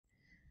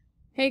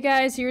Hey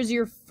guys, here's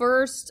your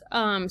first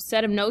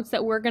set of notes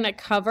that we're going to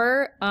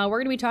cover. We're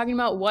going to be talking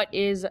about what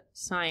is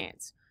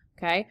science.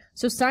 Okay,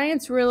 so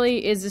science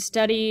really is the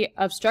study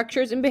of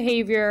structures and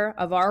behavior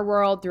of our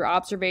world through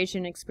observation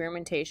and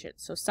experimentation.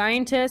 So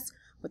scientists,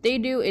 what they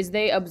do is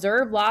they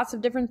observe lots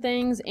of different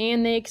things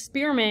and they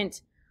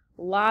experiment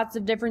lots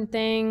of different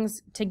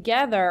things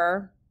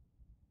together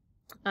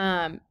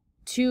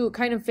to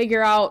kind of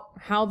figure out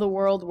how the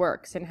world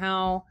works and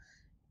how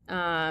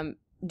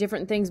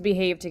different things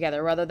behave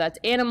together, whether that's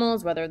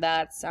animals, whether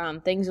that's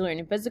things you learn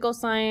in physical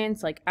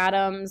science like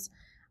atoms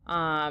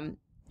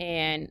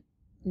and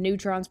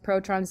neutrons,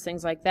 protons,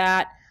 things like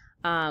that,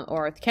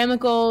 or with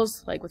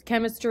chemicals like with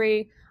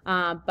chemistry.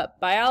 But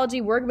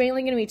biology, we're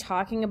mainly going to be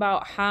talking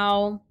about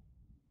how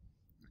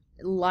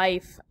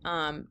life,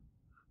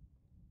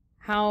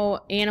 how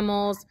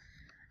animals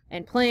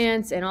and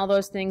plants and all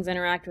those things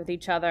interact with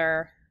each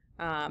other.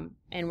 And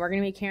we're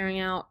going to be carrying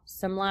out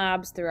some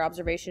labs through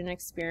observation and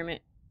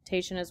experimentation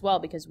as well,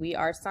 because we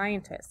are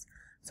scientists.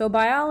 So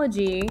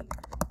biology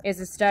is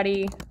the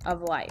study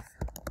of life.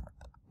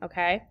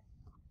 Okay?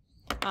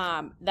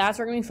 That's what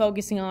we're going to be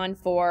focusing on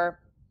for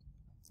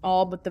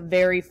all but the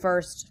very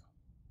first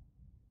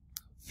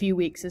few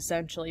weeks,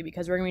 essentially,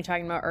 because we're going to be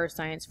talking about earth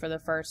science for the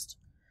first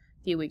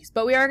few weeks.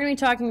 But we are going to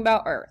be talking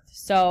about earth,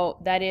 so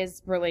that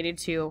is related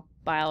to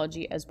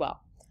biology as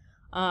well.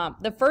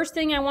 The first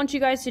thing I want you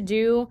guys to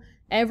do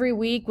every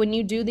week when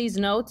you do these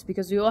notes,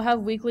 because we will have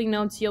weekly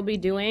notes you'll be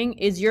doing,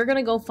 is you're going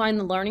to go find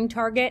the learning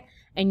target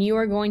and you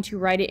are going to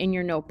write it in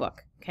your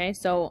notebook. Okay,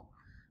 so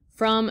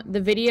from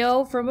the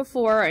video from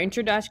before, our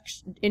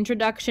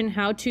introduction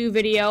how-to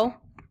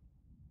video,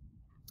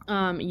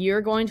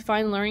 you're going to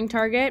find learning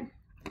target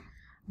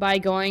by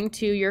going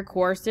to your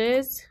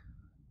courses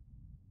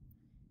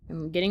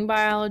and getting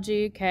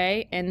biology,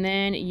 okay, and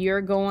then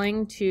you're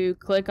going to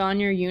click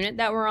on your unit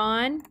that we're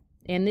on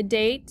and the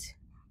date,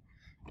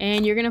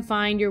 and you're going to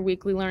find your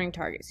weekly learning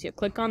targets. You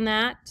click on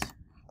that,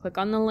 click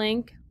on the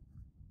link,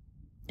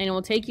 and it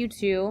will take you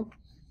to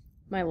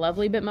my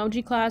lovely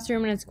Bitmoji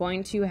classroom, and it's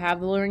going to have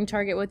the learning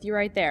target with you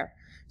right there.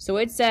 So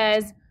it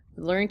says,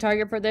 the learning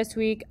target for this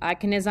week, I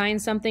can design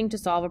something to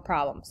solve a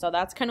problem. So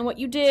that's kind of what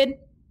you did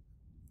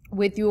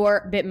with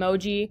your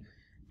Bitmoji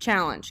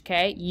challenge,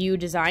 okay? You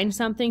designed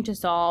something to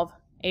solve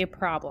a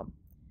problem,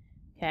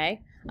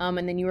 okay?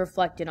 And then you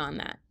reflected on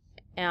that.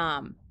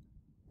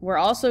 We're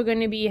also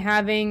going to be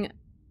having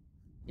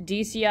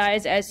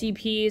DCIs,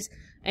 SEPs,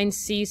 and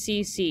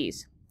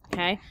CCCs,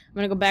 okay? I'm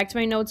going to go back to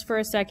my notes for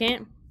a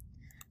second.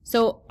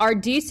 So our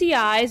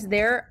DCIs,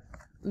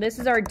 this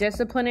is our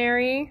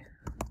disciplinary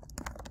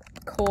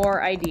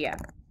core idea,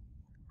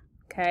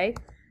 okay?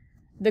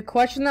 The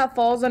question that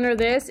falls under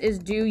this is,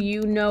 do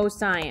you know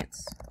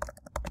science?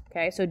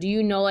 Okay, so do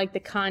you know like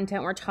the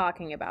content we're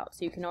talking about?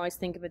 So you can always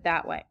think of it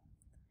that way.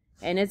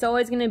 And it's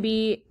always going to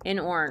be in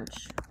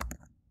orange,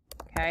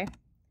 okay?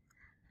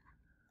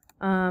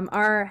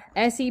 Our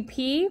SEP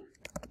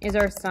is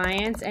our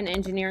science and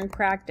engineering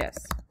practice.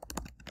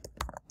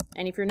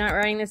 And if you're not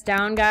writing this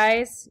down,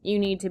 guys, you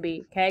need to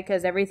be, okay?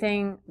 Because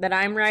everything that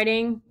I'm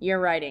writing, you're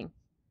writing,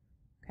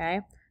 okay?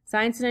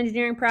 Science and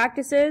engineering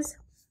practices,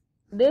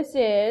 this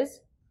is,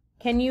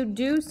 can you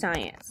do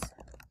science?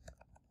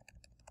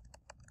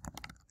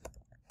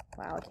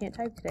 Wow, I can't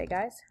type today,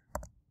 guys.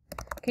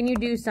 Can you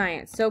do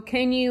science? So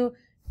can you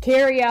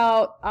carry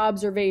out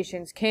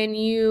observations? Can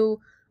you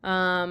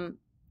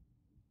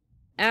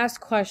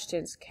ask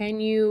questions? Can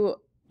you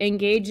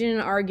engage in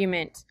an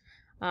argument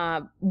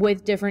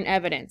with different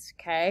evidence?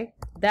 Okay,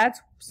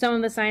 that's some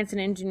of the science and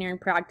engineering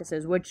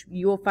practices, which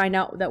you will find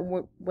out that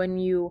when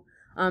you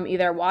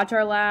either watch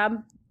our lab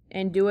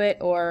and do it,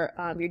 or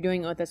you're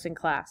doing it with us in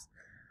class.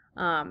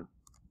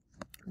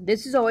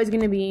 This is always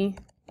going to be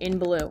in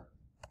blue.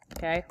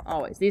 Okay,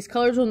 always. These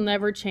colors will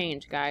never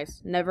change,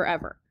 guys. Never,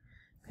 ever.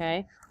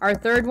 Okay, our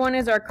third one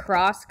is our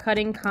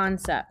cross-cutting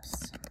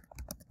concepts.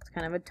 It's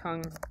kind of a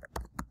tongue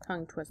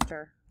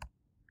twister.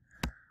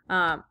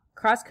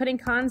 Cross-cutting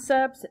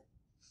concepts,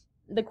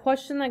 the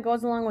question that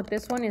goes along with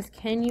this one is,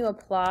 can you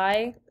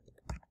apply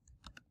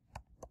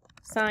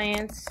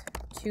science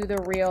to the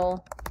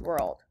real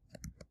world?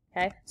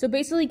 Okay, so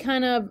basically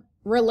kind of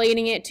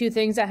relating it to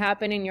things that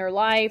happen in your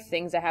life,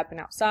 things that happen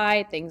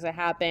outside, things that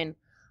happen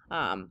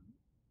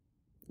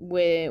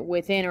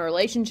within a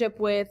relationship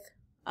with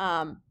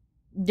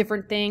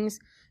different things,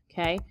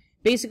 okay?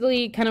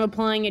 Basically kind of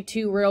applying it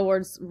to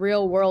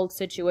real world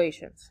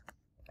situations.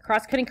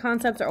 Cross-cutting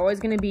concepts are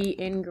always going to be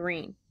in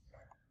green,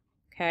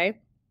 okay?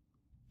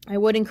 I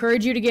would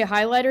encourage you to get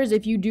highlighters.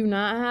 If you do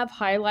not have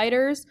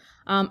highlighters,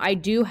 I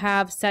do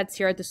have sets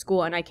here at the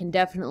school, and I can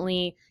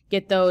definitely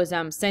get those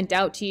sent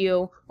out to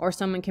you, or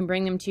someone can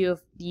bring them to you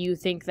if you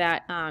think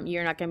that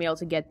you're not going to be able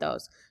to get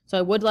those. So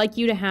I would like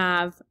you to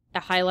have a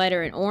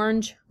highlighter in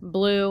orange,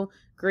 blue,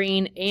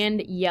 green,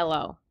 and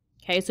yellow.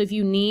 Okay, so if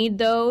you need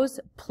those,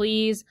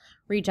 please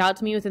reach out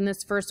to me within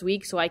this first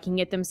week so I can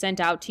get them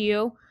sent out to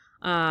you,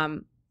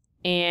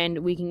 and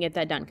we can get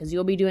that done, because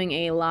you'll be doing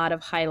a lot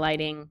of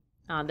highlighting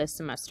this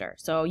semester.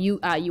 So you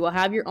will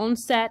have your own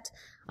set.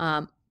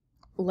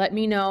 let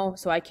me know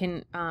so I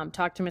can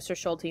talk to Mr.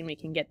 Schulte and we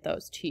can get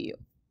those to you.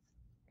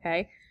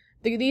 Okay?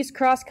 These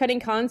cross-cutting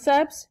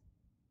concepts,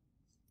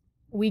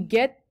 we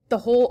get the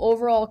whole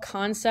overall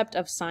concept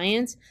of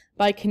science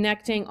by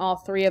connecting all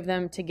three of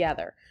them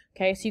together.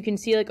 Okay, so you can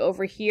see like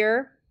over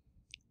here,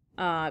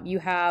 you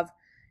have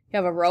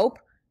a rope,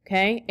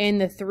 okay, and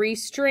the three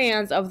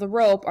strands of the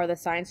rope are the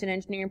science and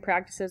engineering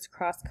practices,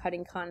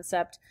 cross-cutting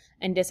concept,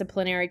 and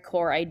disciplinary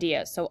core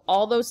ideas. So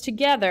all those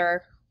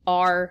together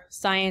are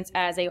science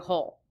as a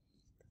whole.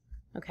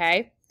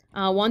 Okay,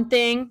 one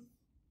thing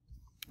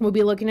we'll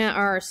be looking at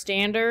our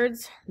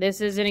standards.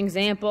 This is an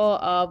example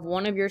of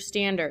one of your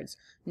standards.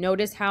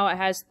 Notice how it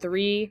has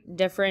 3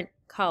 different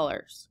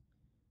colors.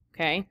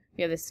 Okay,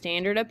 we have the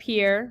standard up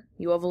here.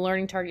 You have a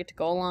learning target to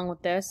go along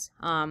with this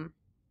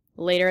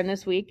later in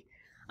this week.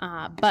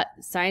 But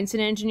science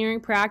and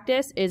engineering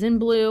practice is in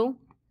blue.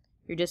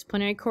 Your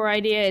disciplinary core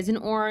idea is in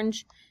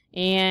orange.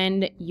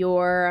 And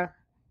your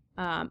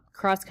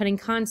cross-cutting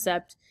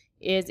concept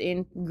is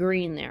in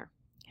green there.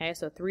 Okay,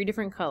 so 3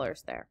 different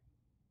colors there.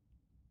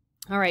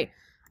 All right,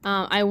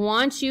 I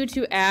want you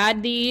to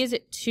add these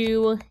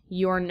to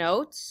your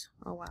notes.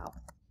 Oh, wow.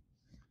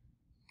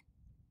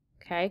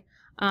 Okay,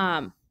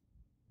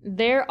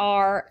 there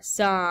are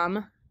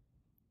some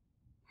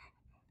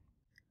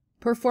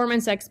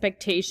performance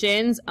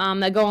expectations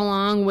that go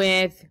along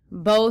with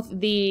both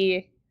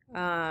the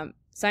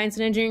science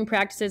and engineering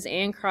practices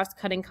and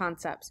cross-cutting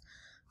concepts.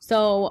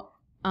 So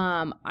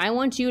I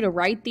want you to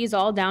write these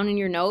all down in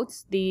your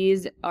notes.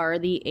 These are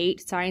the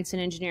 8 science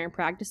and engineering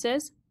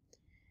practices.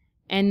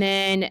 And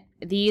then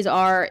these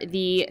are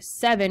the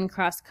 7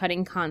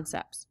 cross-cutting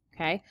concepts,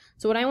 okay?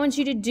 So what I want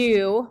you to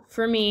do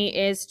for me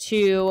is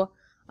to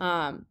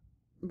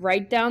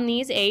write down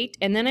these 8,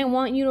 and then I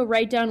want you to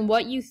write down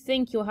what you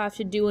think you'll have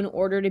to do in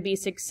order to be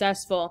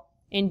successful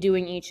in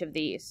doing each of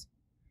these,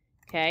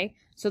 okay?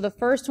 So the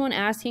first one,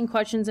 asking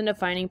questions and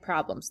defining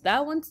problems.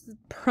 That one's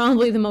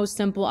probably the most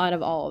simple out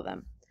of all of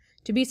them.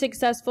 To be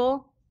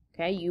successful,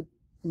 okay, you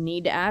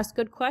need to ask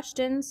good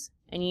questions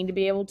and you need to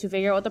be able to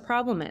figure out what the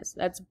problem is.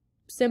 That's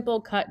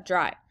simple, cut,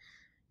 dry.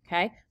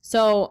 Okay,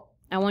 so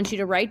I want you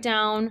to write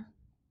down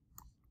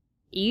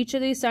each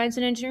of these science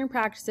and engineering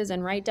practices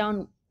and write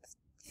down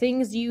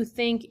things you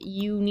think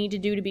you need to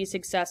do to be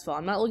successful.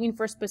 I'm not looking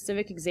for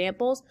specific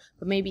examples,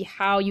 but maybe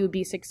how you would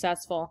be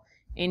successful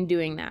in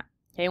doing that.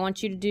 Okay, I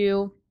want you to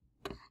do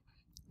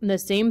the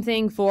same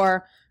thing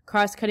for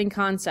cross-cutting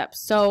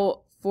concepts.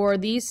 So for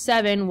these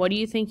 7, what do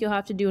you think you'll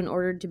have to do in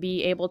order to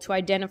be able to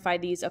identify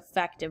these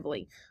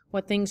effectively?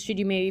 What things should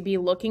you maybe be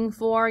looking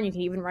for? And you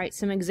can even write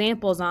some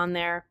examples on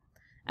there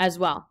as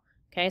well.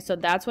 Okay, so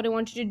that's what I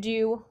want you to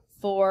do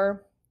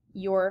for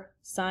your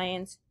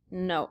science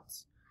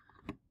notes.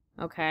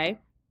 Okay.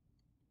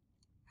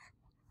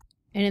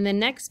 And in the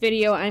next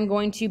video, I'm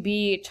going to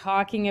be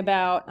talking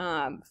about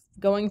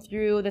going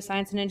through the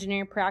science and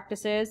engineering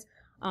practices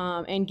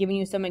and giving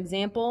you some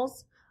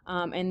examples.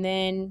 And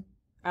then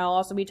I'll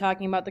also be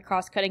talking about the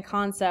cross-cutting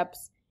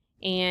concepts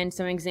and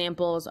some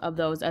examples of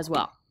those as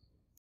well.